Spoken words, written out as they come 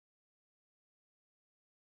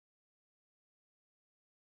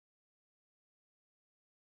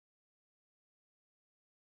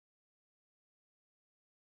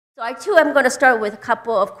So I too am going to start with a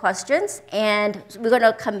couple of questions, and we're going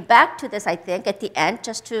to come back to this, I think, at the end,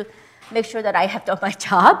 just to make sure that I have done my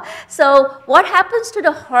job. So what happens to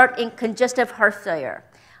the heart in congestive heart failure?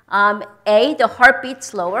 A, the heart beats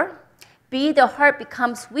slower. B, the heart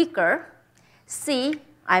becomes weaker. C,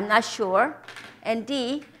 I'm not sure. And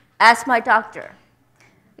D, ask my doctor.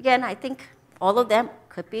 Again, I think all of them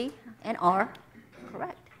could be and are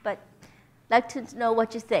correct, but I'd like to know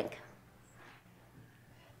what you think.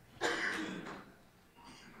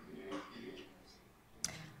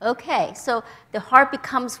 Okay, so the heart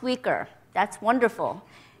becomes weaker. That's wonderful.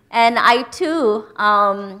 And I too,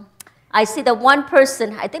 I see that one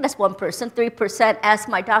person, I think that's one person, 3% asked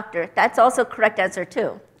my doctor. That's also a correct answer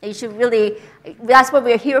too. You should really, that's what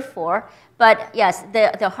we're here for. But yes,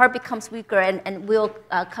 the heart becomes weaker, and we'll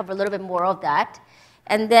cover a little bit more of that.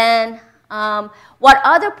 And then, what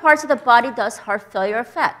other parts of the body does heart failure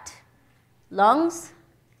affect? Lungs,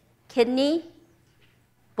 kidney,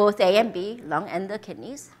 both A and B, lung and the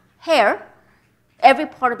kidneys, hair, every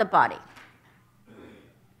part of the body.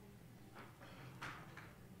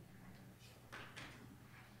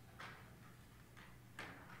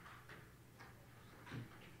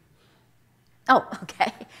 Oh,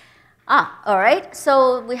 okay. All right.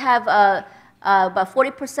 So we have about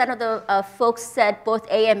 40% of the folks said both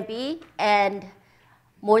A and B, and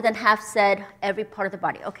more than half said every part of the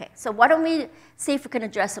body. Okay. So why don't we see if we can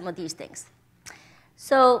address some of these things?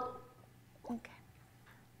 So, okay.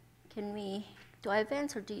 Do I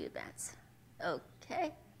advance or do you advance?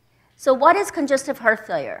 Okay. So what is congestive heart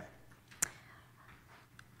failure?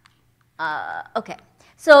 Okay.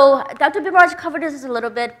 So Dr. Bimaraj covered this a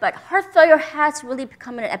little bit, but heart failure has really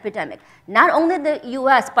become an epidemic, not only in the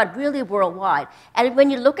US, but really worldwide. And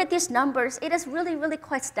when you look at these numbers, it is really, really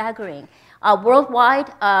quite staggering.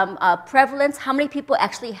 Worldwide prevalence, how many people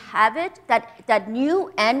actually have it, that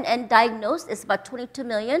knew and diagnosed is about 22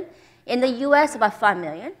 million. In the US, about 5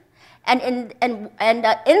 million. And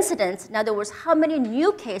incidence, in other words, how many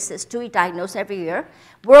new cases do we diagnose every year?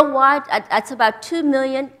 Worldwide, that's about 2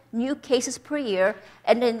 million new cases per year,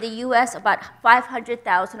 and in the US, about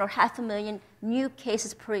 500,000 or 500,000 new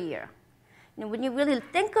cases per year. And when you really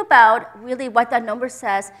think about really what that number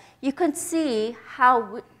says, you can see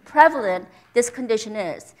how prevalent this condition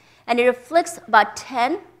is. And it afflicts about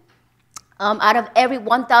 10 out of every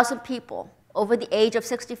 1,000 people over the age of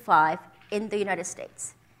 65 in the United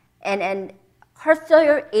States. And heart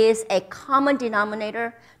failure is a common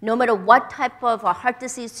denominator. No matter what type of heart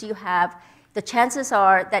disease you have, the chances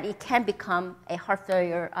are that it can become a heart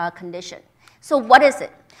failure condition. So what is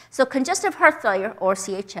it? So congestive heart failure, or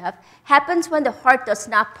CHF, happens when the heart does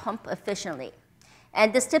not pump efficiently.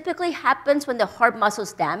 And this typically happens when the heart muscle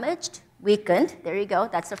is damaged, weakened, there you go,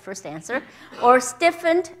 that's the first answer, or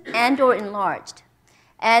stiffened and or enlarged.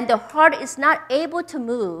 And the heart is not able to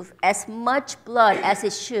move as much blood as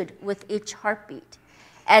it should with each heartbeat.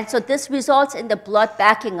 And so this results in the blood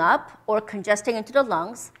backing up or congesting into the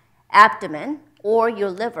lungs, abdomen, or your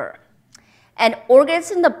liver. And organs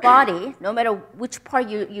in the body, no matter which part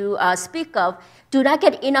you speak of, do not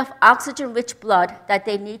get enough oxygen-rich blood that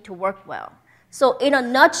they need to work well. So in a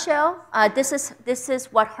nutshell, this is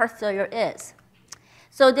what heart failure is.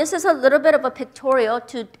 So this is a little bit of a pictorial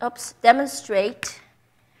to demonstrate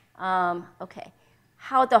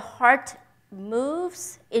how the heart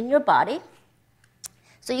moves in your body.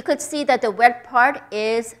 So you could see that the red part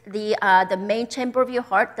is the main chamber of your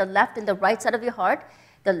heart, the left and the right side of your heart,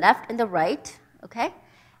 the left and the right, okay?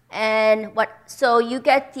 And so you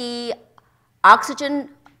get the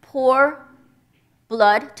oxygen poor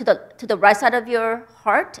blood to the right side of your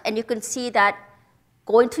heart, and you can see that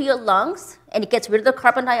going to your lungs, and it gets rid of the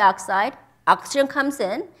carbon dioxide, oxygen comes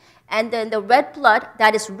in, and then the red blood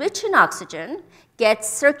that is rich in oxygen gets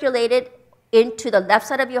circulated into the left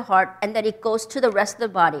side of your heart, and then it goes to the rest of the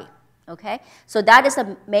body, okay? So that is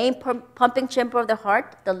the main pumping chamber of the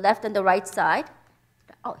heart, the left and the right side.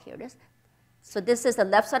 Oh, here it is. So this is the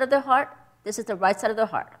left side of the heart, this is the right side of the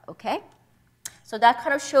heart, okay? So that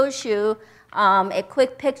kind of shows you a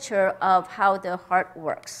quick picture of how the heart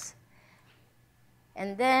works.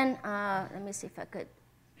 And then, let me see if I could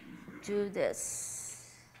do this.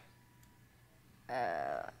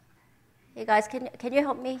 Hey guys, can you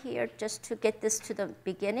help me here just to get this to the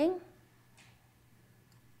beginning?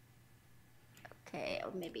 Okay,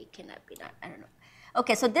 or maybe it cannot be done, I don't know.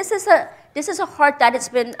 Okay, so this is a heart that has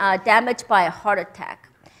been damaged by a heart attack.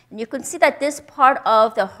 And you can see that this part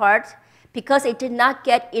of the heart, because it did not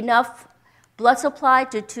get enough blood supply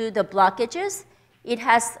due to the blockages, it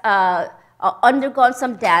has undergone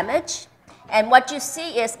some damage. And what you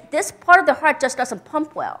see is this part of the heart just doesn't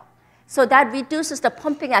pump well. So that reduces the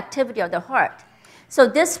pumping activity of the heart. So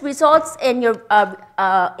this results in your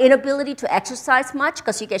inability to exercise much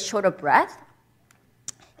because you get short of breath.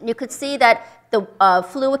 And you could see that the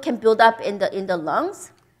fluid can build up in the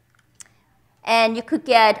lungs. And you could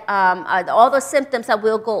get all the symptoms that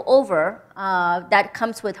we'll go over that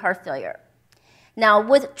comes with heart failure. Now,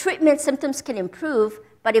 with treatment, symptoms can improve,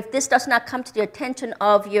 but if this does not come to the attention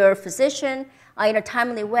of your physician in a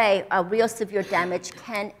timely way, real severe damage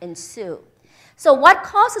can ensue. So what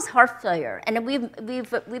causes heart failure? And we've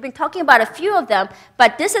been talking about a few of them,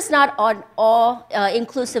 but this is not on all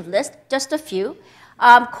inclusive list, just a few.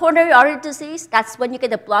 Coronary artery disease, that's when you get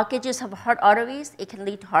the blockages of heart arteries. It can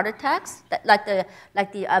lead to heart attacks, like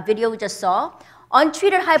the video we just saw.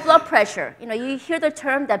 Untreated high blood pressure. You hear the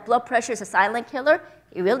term that blood pressure is a silent killer.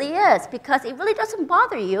 It really is, because it really doesn't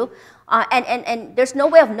bother you, and there's no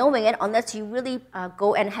way of knowing it unless you really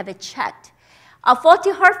go and have it checked. Faulty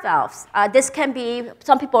heart valves. This can be,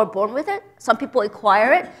 some people are born with it, some people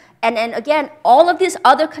acquire it, and again, all of these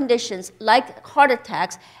other conditions like heart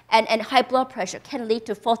attacks and high blood pressure can lead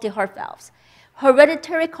to faulty heart valves.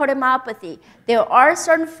 Hereditary cardiomyopathy. There are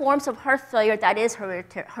certain forms of heart failure that is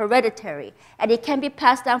hereditary, and it can be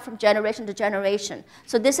passed down from generation to generation.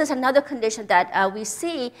 So this is another condition that we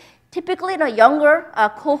see typically in a younger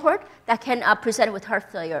cohort that can present with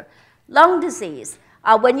heart failure. Lung disease.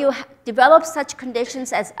 When you develop such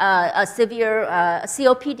conditions as a severe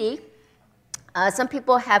COPD, some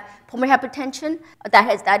people have pulmonary hypertension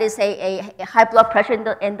that is a high blood pressure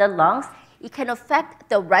in the lungs. It can affect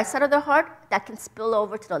the right side of the heart, that can spill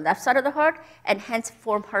over to the left side of the heart, and hence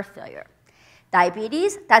form heart failure.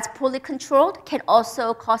 Diabetes, that's poorly controlled, can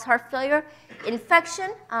also cause heart failure. Infection,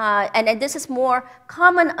 and this is more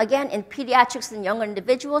common, again, in pediatrics and younger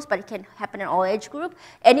individuals, but it can happen in all age groups.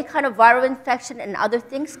 Any kind of viral infection and other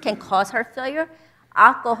things can cause heart failure.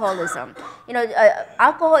 Alcoholism.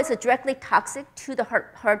 Alcohol is directly toxic to the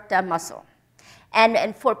heart muscle.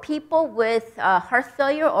 And for people with heart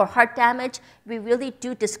failure or heart damage, we really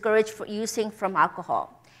do discourage using from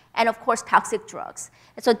alcohol. And of course, toxic drugs.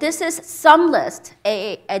 And so this is some list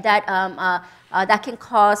that can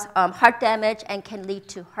cause heart damage and can lead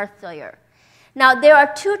to heart failure. Now, there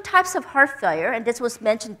are two types of heart failure, and this was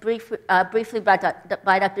mentioned briefly by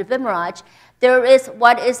Dr. Vimaraj. There is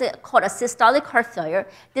what is called a systolic heart failure.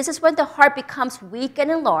 This is when the heart becomes weak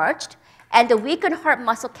and enlarged, and the weakened heart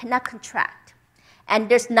muscle cannot contract. And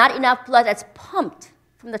there's not enough blood that's pumped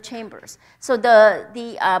from the chambers. So the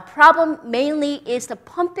problem mainly is the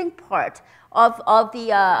pumping part of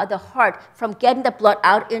the heart from getting the blood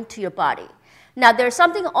out into your body. Now, there's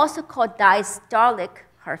something also called diastolic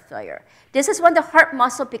heart failure. This is when the heart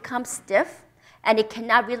muscle becomes stiff and it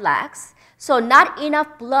cannot relax. So not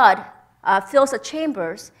enough blood fills the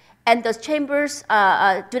chambers, and the chambers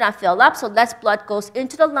do not fill up, so less blood goes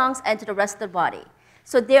into the lungs and to the rest of the body.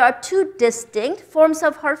 So there are two distinct forms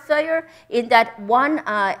of heart failure, in that one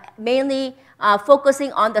mainly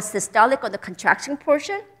focusing on the systolic or the contraction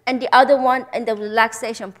portion, and the other one in the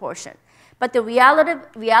relaxation portion. But the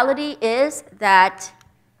reality is that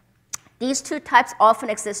these two types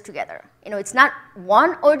often exist together. It's not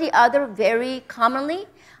one or the other very commonly,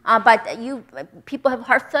 but people have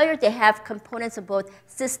heart failure, they have components of both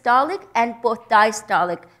systolic and both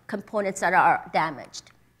diastolic components that are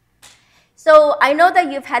damaged. So I know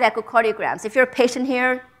that you've had echocardiograms. If you're a patient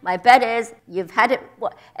here, my bet is you've had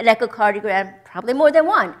an ecocardiogram, probably more than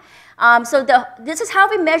one. This is how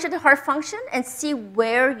we measure the heart function and see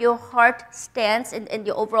where your heart stands in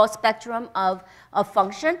the overall spectrum of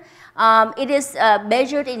function. It is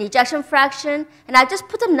measured in ejection fraction, and I just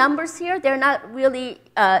put the numbers here. They're not really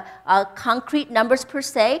concrete numbers per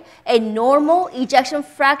se. A normal ejection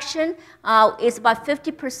fraction is about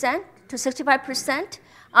 50% to 65%.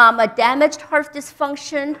 A damaged heart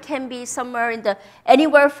dysfunction can be somewhere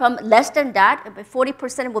anywhere from less than that, but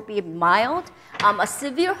 40% would be mild. A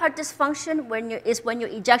severe heart dysfunction is when your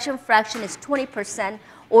ejection fraction is 20%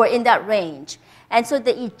 or in that range. And so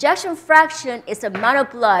the ejection fraction is the amount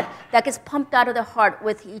of blood that gets pumped out of the heart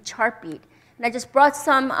with each heartbeat. And I just brought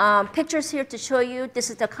some pictures here to show you. This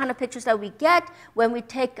is the kind of pictures that we get when we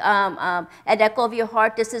take an echo of your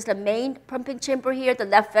heart. This is the main pumping chamber here, the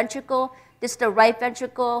left ventricle. This is the right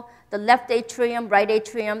ventricle, the left atrium, right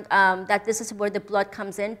atrium, this is where the blood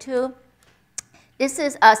comes into. This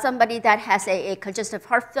is somebody that has a congestive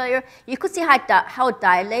heart failure. You could see how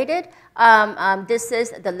dilated. This is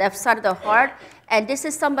the left side of the heart. And this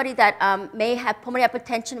is somebody that may have pulmonary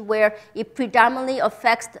hypertension where it predominantly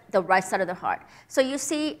affects the right side of the heart. So you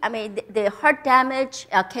see, the heart damage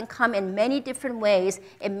can come in many different ways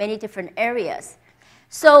in many different areas.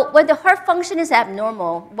 So when the heart function is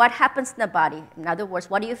abnormal, what happens in the body? In other words,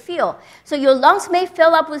 what do you feel? So your lungs may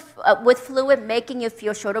fill up with fluid, making you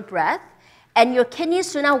feel short of breath, and your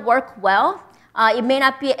kidneys do not work well. It may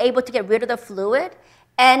not be able to get rid of the fluid,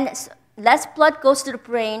 and less blood goes to the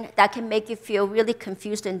brain. That can make you feel really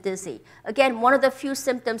confused and dizzy. Again, one of the few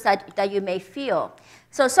symptoms that you may feel.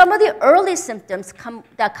 So some of the early symptoms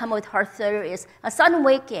that come with heart failure is a sudden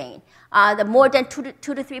weight gain, the more than 2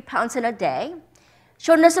 to 3 pounds in a day,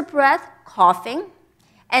 shortness of breath, coughing,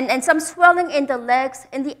 and some swelling in the legs,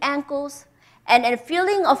 in the ankles, and a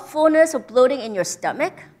feeling of fullness or bloating in your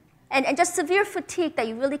stomach, and just severe fatigue that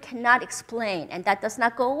you really cannot explain, and that does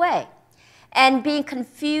not go away. And being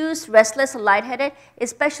confused, restless, or lightheaded,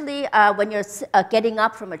 especially when you're getting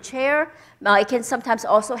up from a chair. It can sometimes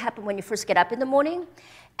also happen when you first get up in the morning.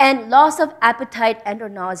 And loss of appetite and or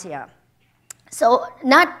nausea. So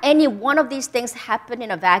not any one of these things happen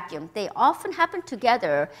in a vacuum. They often happen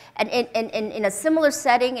together and in a similar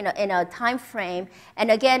setting, in a time frame.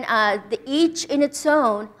 And again, each in its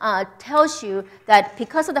own tells you that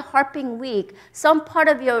because of the heart being weak, some part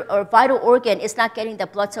of your vital organ is not getting the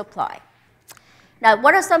blood supply. Now,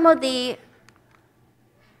 what are some of the,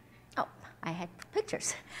 I had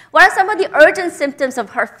pictures. What are some of the urgent symptoms of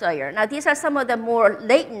heart failure? Now, these are some of the more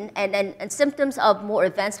latent and symptoms of more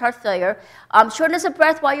advanced heart failure. Shortness of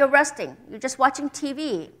breath while you're resting. You're just watching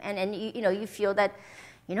TV, and you feel that,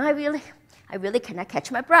 I really cannot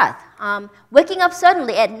catch my breath. Waking up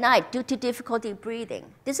suddenly at night due to difficulty breathing.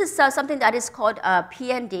 This is something that is called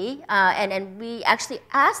PND, and we actually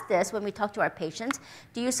ask this when we talk to our patients.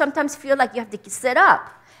 Do you sometimes feel like you have to sit up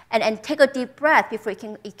and take a deep breath before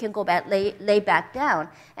you can go back, lay back down?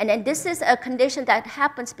 And this is a condition that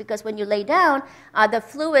happens because when you lay down, the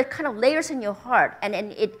fluid kind of layers in your heart, and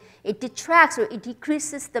it detracts or it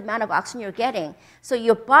decreases the amount of oxygen you're getting. So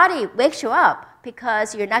your body wakes you up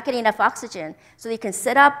because you're not getting enough oxygen. So you can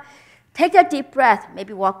sit up, take that deep breath,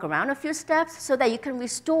 maybe walk around a few steps so that you can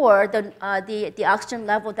restore the oxygen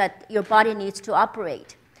level that your body needs to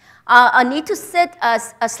operate. A need to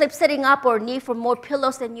sleep sitting up, or need for more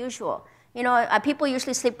pillows than usual. People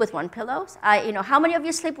usually sleep with one pillow. How many of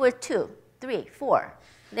you sleep with 2, 3, 4?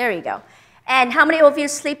 There you go. And how many of you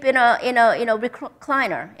sleep in a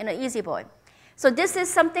recliner, in an easy boy? So this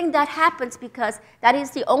is something that happens because that is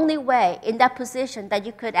the only way in that position that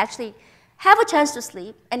you could actually have a chance to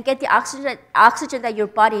sleep and get the oxygen that your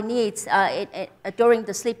body needs during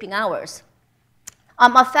the sleeping hours.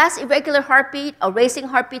 A fast, irregular heartbeat, a racing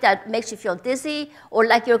heartbeat that makes you feel dizzy or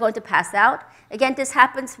like you're going to pass out. Again, this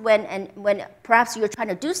happens when perhaps you're trying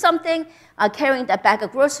to do something, carrying that bag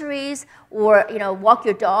of groceries, or walk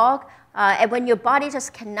your dog, and when your body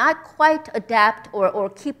just cannot quite adapt or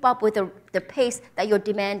keep up with the pace that you're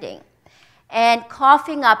demanding. And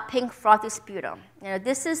coughing up pink frothy sputum.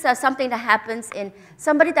 This is something that happens in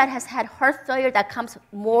somebody that has had heart failure that comes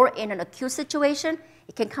more in an acute situation.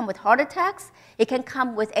 It can come with heart attacks. It can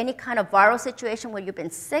come with any kind of viral situation where you've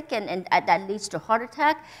been sick and that leads to heart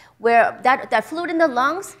attack, where that fluid in the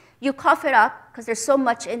lungs, you cough it up because there's so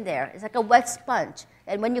much in there. It's like a wet sponge.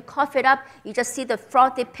 And when you cough it up, you just see the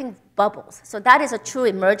frothy pink bubbles. So that is a true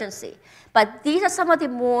emergency. But these are some of the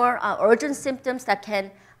more urgent symptoms that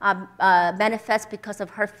can manifest because of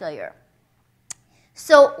heart failure.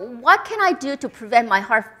 So what can I do to prevent my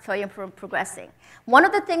heart failure from progressing? One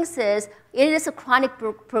of the things is it is a chronic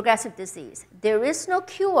progressive disease. There is no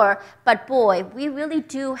cure, but boy, we really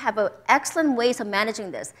do have excellent ways of managing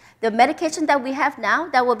this. The medication that we have now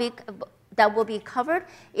that will be covered,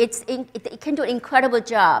 it can do an incredible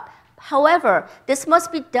job. However, this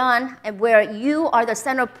must be done where you are the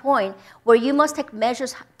center point, where you must take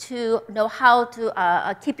measures to know how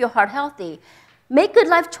to keep your heart healthy. Make good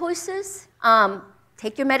life choices,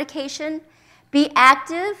 take your medication, be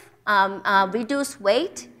active, reduce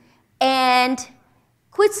weight, and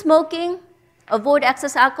quit smoking, avoid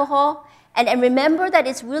excess alcohol, and remember that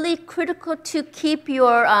it's really critical to keep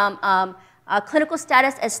your clinical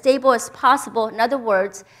status as stable as possible. In other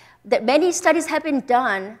words, that many studies have been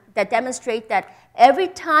done that demonstrate that every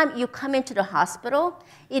time you come into the hospital,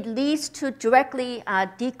 it leads to directly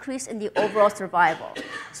decrease in the overall survival.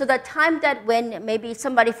 So the time that when maybe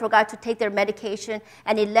somebody forgot to take their medication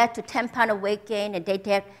and it led to 10-pound of weight gain and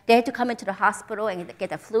they had to come into the hospital and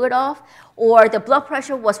get the fluid off, or the blood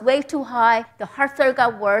pressure was way too high, the heart failure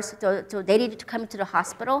got worse, so they needed to come into the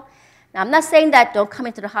hospital. Now, I'm not saying that don't come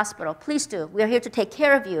into the hospital. Please do. We're here to take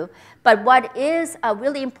care of you. But what is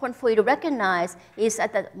really important for you to recognize is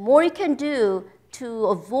that the more you can do to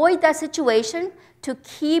avoid that situation, to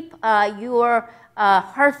keep your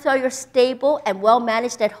heart failure stable and well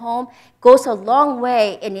managed at home goes a long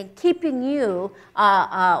way in keeping you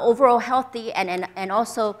overall healthy and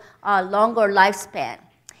also longer lifespan.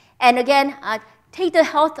 And again, take the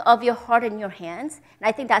health of your heart in your hands. And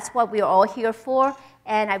I think that's what we're all here for.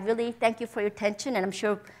 And I really thank you for your attention. And I'm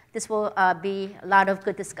sure this will be a lot of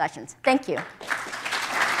good discussions. Thank you.